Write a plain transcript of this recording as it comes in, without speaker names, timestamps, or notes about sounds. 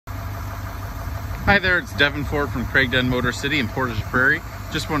Hi there, it's Devin Ford from Craigdon Motor City in Portage la Prairie.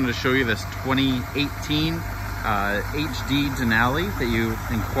 Just wanted to show you this 2018 HD Denali that you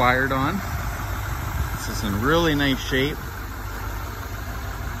inquired on. This is in really nice shape.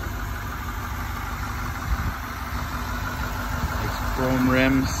 Nice chrome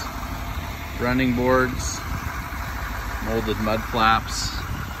rims, running boards, molded mud flaps.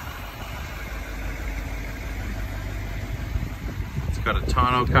 It's got a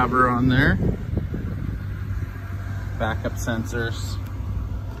tonneau cover on there. Backup sensors.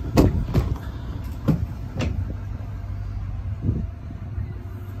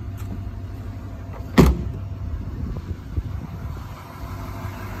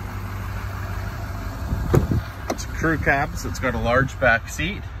 It's a crew cab, so it's got a large back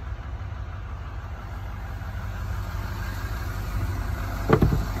seat.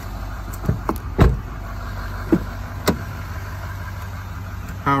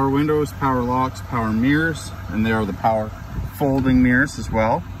 Power windows, power locks, power mirrors, and there are the power folding mirrors as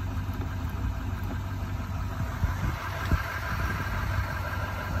well.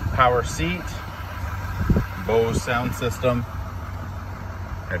 Power seat, Bose sound system,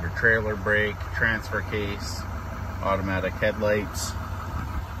 have your trailer brake, transfer case, automatic headlights,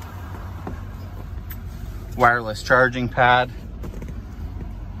 wireless charging pad,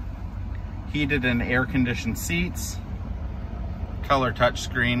 heated and air conditioned seats, color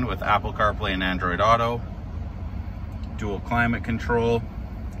touchscreen with Apple CarPlay and Android Auto, dual climate control,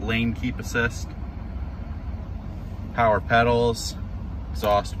 lane keep assist, power pedals,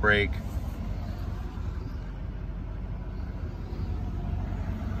 exhaust brake,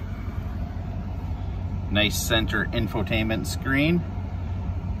 nice center infotainment screen.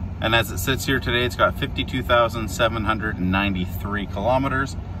 And as it sits here today, it's got 52,793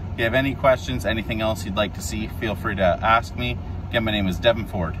 kilometers. If you have any questions, anything else you'd like to see, feel free to ask me. Again, my name is Devin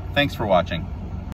Ford. Thanks for watching.